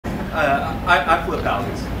I flip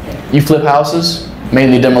houses. You flip houses?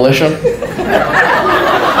 Mainly demolition?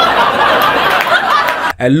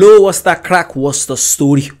 Hello, what's that crack? What's the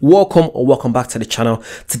story? Welcome or welcome back to the channel.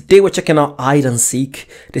 Today we're checking out hide and seek.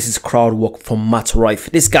 This is crowd work from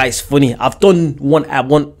RIFE. This guy is funny. I've done one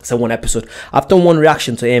episode. I've done one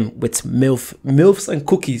reaction to him with milfs and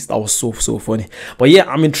cookies. That was so funny. But yeah,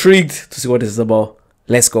 I'm intrigued to see what this is about.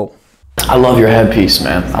 Let's go. I love your headpiece,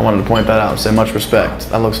 man. I wanted to point that out. Say much respect.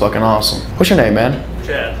 That looks fucking awesome. What's your name, man?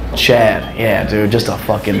 Chad. Chad. Yeah, dude. Just a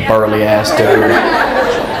fucking burly ass dude.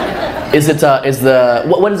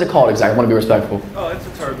 What is it called exactly? I want to be respectful. Oh, it's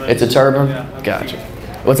a turban. It's a turban? Yeah. Gotcha.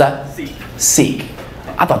 What's that? Sikh. Sikh.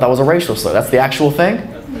 I thought that was a racial slur. That's the actual thing?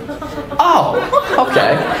 Oh,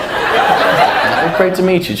 okay. Well, great to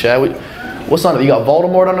meet you, Chad. What's under? You got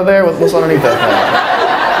Voldemort under there? What's underneath that thing?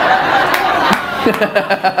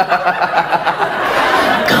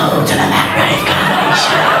 Go to the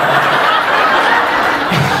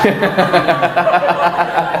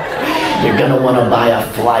You're gonna want to buy a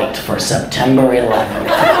flight for September 11th.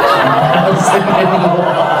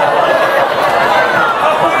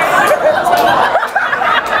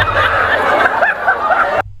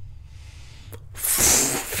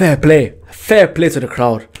 Fair play to the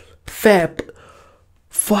crowd.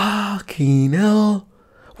 Fucking hell.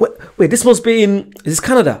 Wait, this must be in, is this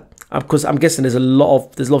Canada? Because I'm guessing there's a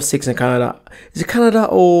lot of Sikhs in Canada. Is it Canada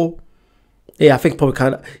or? Yeah, I think probably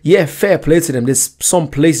Canada. Yeah, fair play to them. There's some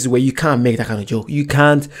places where you can't make that kind of joke. You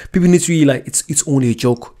can't. People need to really like, it's only a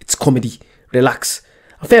joke. It's comedy. Relax.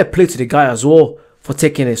 And fair play to the guy as well for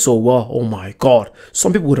taking it so well. Oh my God.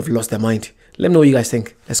 Some people would have lost their mind. Let me know what you guys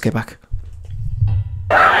think. Let's get back.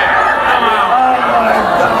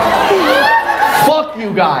 Fuck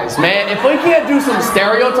you guys, man. If we can't do some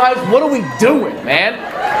stereotypes, what are we doing, man?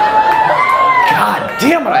 God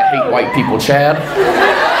damn it, I hate white people, Chad.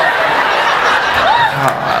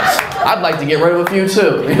 Gosh, I'd like to get rid of a few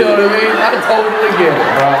too. You know what I mean? I totally get it,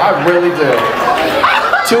 bro. I really do.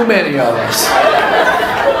 Too many of us.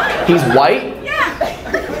 He's white? Yeah.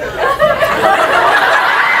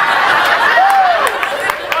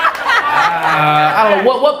 I don't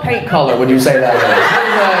know. What paint color would you say that is?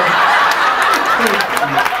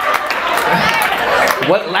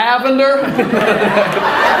 What, lavender?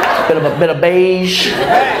 bit of beige.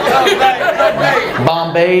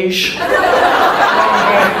 Bomb beige.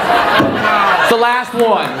 It's the last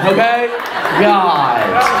one, okay? God.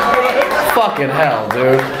 Fucking hell,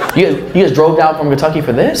 dude. You guys drove down from Kentucky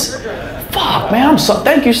for this? Fuck, man.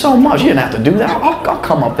 Thank you so much. You didn't have to do that. I'll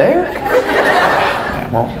come up there. Yeah,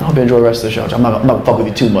 well, I hope you enjoy the rest of the show. I'm not gonna fuck with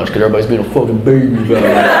you too much because everybody's being a fucking baby.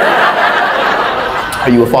 Are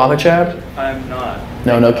you a father, Chad? I'm not.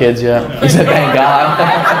 No kids yet? No. He said, thank God.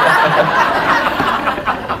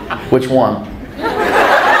 Which one?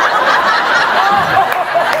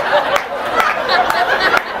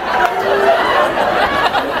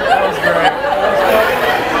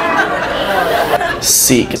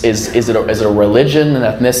 Sikh, is it a religion, an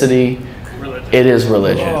ethnicity? Religion. It is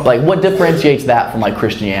religion. Like, what differentiates that from like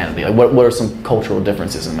Christianity? Like, what are some cultural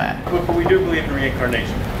differences in that? But we do believe in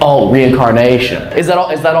reincarnation. Oh, reincarnation. Is that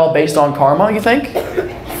all based on karma, you think?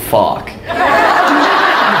 Fuck.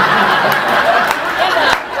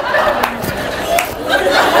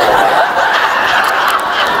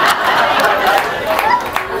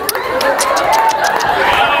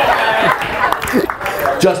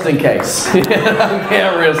 Just in case. I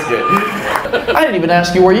can't risk it. I didn't even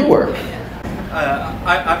ask you where you were.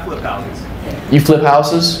 I flip houses. You flip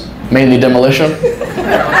houses? Mainly demolition?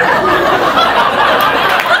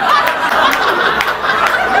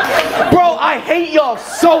 Bro, I hate y'all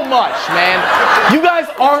so much, man. You guys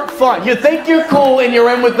aren't fun. You think you're cool and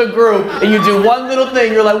you're in with the group and you do one little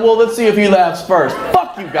thing, you're like, well, let's see if he laughs first.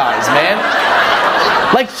 Fuck you guys, man.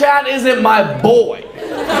 Like, Chad isn't my boy.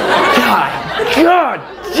 God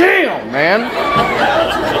damn, man.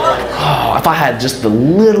 Oh, if I had just the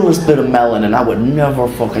littlest bit of melanin, I would never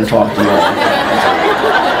fucking talk to you all.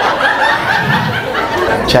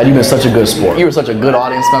 Chad, you've been such a good sport. You were such a good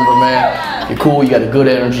audience member, man. You're cool, you got a good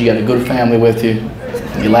energy, you got a good family with you.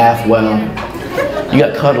 You laugh well. You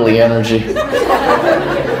got cuddly energy.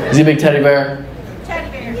 Is he a big teddy bear?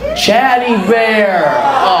 Teddy bear. Chatty bear.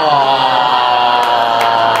 Aww.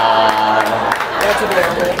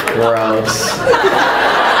 Gross.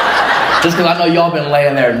 Just because I know y'all been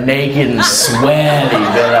laying there naked and sweaty,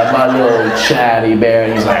 been like my little chatty bear,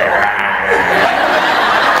 and he's like,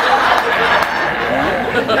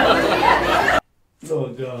 Oh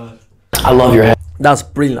God. I love your head. That's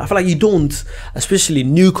brilliant. I feel like you don't, especially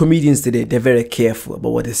new comedians today, they're very careful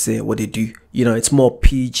about what they say, what they do. you know, it's more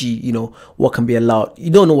PG, you know, what can be allowed. You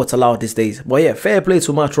don't know what's allowed these days. But yeah, fair play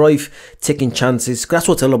to Matt Rife, taking chances. That's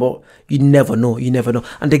what it's all about. You never know. You never know.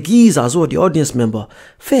 And the geezer as well, the audience member,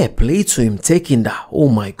 fair play to him taking that. Oh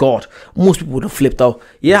my God. Most people would have flipped out.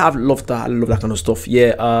 Yeah, I've loved that. I love that kind of stuff.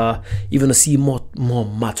 Yeah, even to see more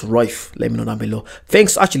Matt Rife, let me know down below.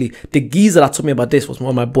 Thanks. Actually, the geezer that told me about this was one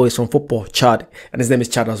of my boys from football, Chad. And his name is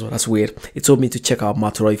Chad as well. That's weird. He told me to check out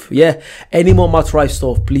Matt Rife. Yeah, any more Matt Rife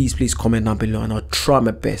stuff, please comment down below and I'll try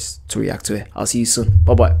my best to react to it. I'll see you soon.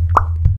 Bye bye.